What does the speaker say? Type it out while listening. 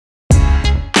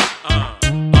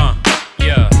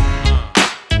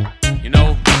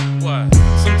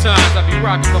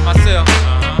rocking for myself.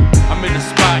 I'm in the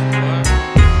spot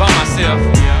by myself,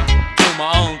 doing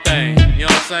my own thing. You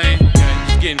know what I'm saying?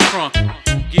 Just getting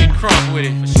crunk with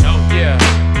it. For sure. Yeah,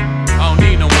 I don't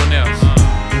need no one else.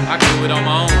 I can do it on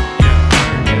my own.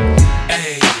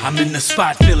 I'm in the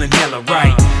spot feeling hella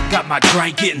right. Got my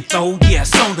drink getting throwed, yeah,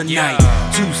 it's on the night.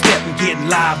 Two-stepping, getting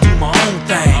live, do my own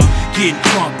thing. Getting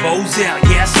crunk, bows out,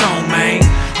 yeah, it's on, man.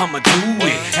 I'ma do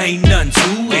it, ain't nothing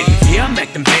to it. Yeah, I'm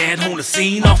acting bad on the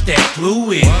scene off that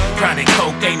fluid. Chronic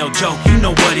coke ain't no joke, you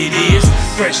know what it is.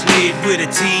 Fresh lid with a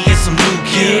T and some new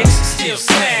kicks. Still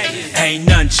sagging, ain't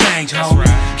nothing changed, homie.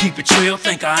 Keep it real,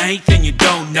 think I ain't, then you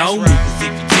don't know me. Cause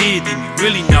if you did, then you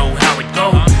really know how it go.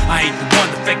 I ain't the one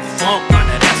to fake the funk, now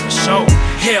that's for sure.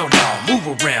 Hell no,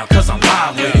 move around, cause I'm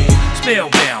live with it.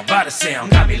 Spellbound by the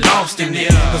sound, got me lost in it.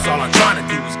 Cause all I'm trying to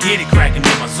do is get it cracking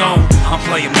in my zone. I'm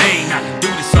playing main, I can do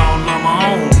this all on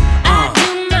my own. I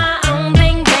do my own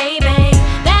thing, baby.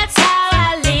 That's how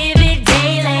I live it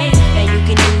daily. And you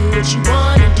can do what you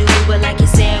wanna do, but like you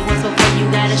said once before, you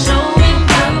gotta show and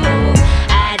prove.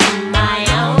 I do my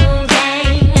own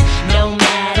thing, no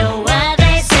matter what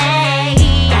they say.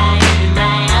 I do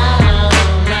my own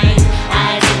thing.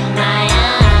 I do my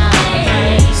own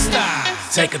thing. Stop.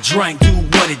 Take a drink, do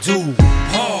what it do.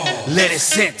 Let it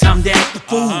set, time to act the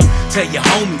fool. Tell your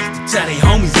homies to tell their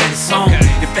homies that it's on.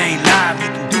 If they ain't live, you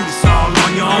can do this all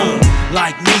on your own.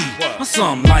 Like me, I'm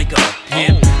something like a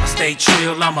pimp. I stay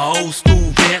trill, I'm a old school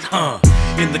vet,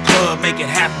 in the club, make it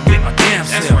happen with my damn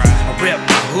self. I rep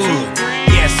my hood,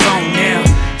 yeah, it's on now.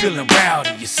 Feeling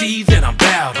rowdy, you see that I'm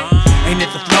bowdy. Ain't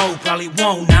it the flow, probably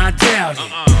won't, I doubt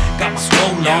it. Got my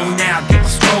swole on, now get my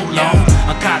stroll on.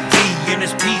 I got D in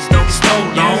this piece, don't get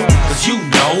stolen. Cause you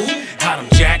know how them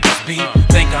jackets be.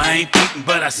 Think I ain't peeping,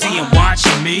 but I see them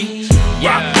watching me.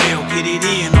 Rock well, get it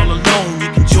in all alone. You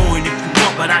can join if you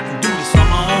want, but I can do this on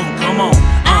my own. Come on.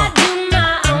 I do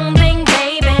my own thing,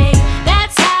 baby.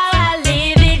 That's how I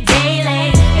live it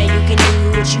daily. And you can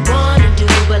do what you wanna do,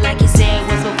 but like you said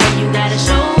once before, you gotta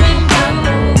show and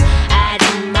prove. I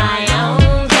do my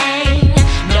own thing,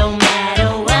 no matter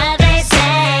what they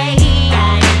say.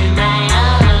 I do my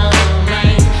own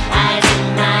thing. I do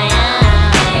my own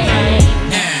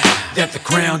thing. That the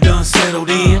crown done settled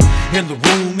in the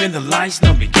room and the lights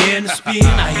done begin to spin.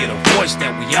 I hear the voice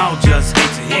that we all just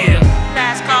hate to hear.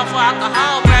 Last call for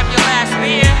alcohol, grab your last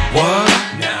beer. What?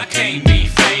 Now I can't be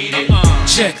faded.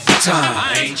 Check the time,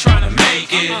 I ain't tryna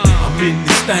make it. I'm in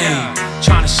this thing,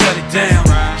 tryna shut it down.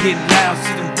 Getting loud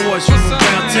to them boys from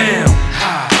around town.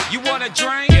 Hi, You want a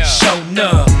drink? showing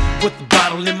up, put the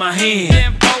bottle in my hand.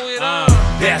 Then pour it up.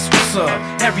 That's what's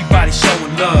up, everybody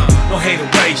showing love. No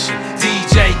hateration,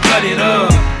 DJ cut it up.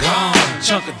 Gone,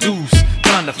 chunk of deuce,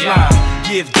 time to fly.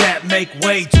 Give that, make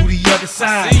way to the other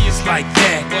side. It's like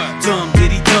that, dumb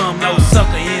diddy dumb, no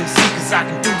sucker MC. Cause I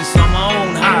can do this on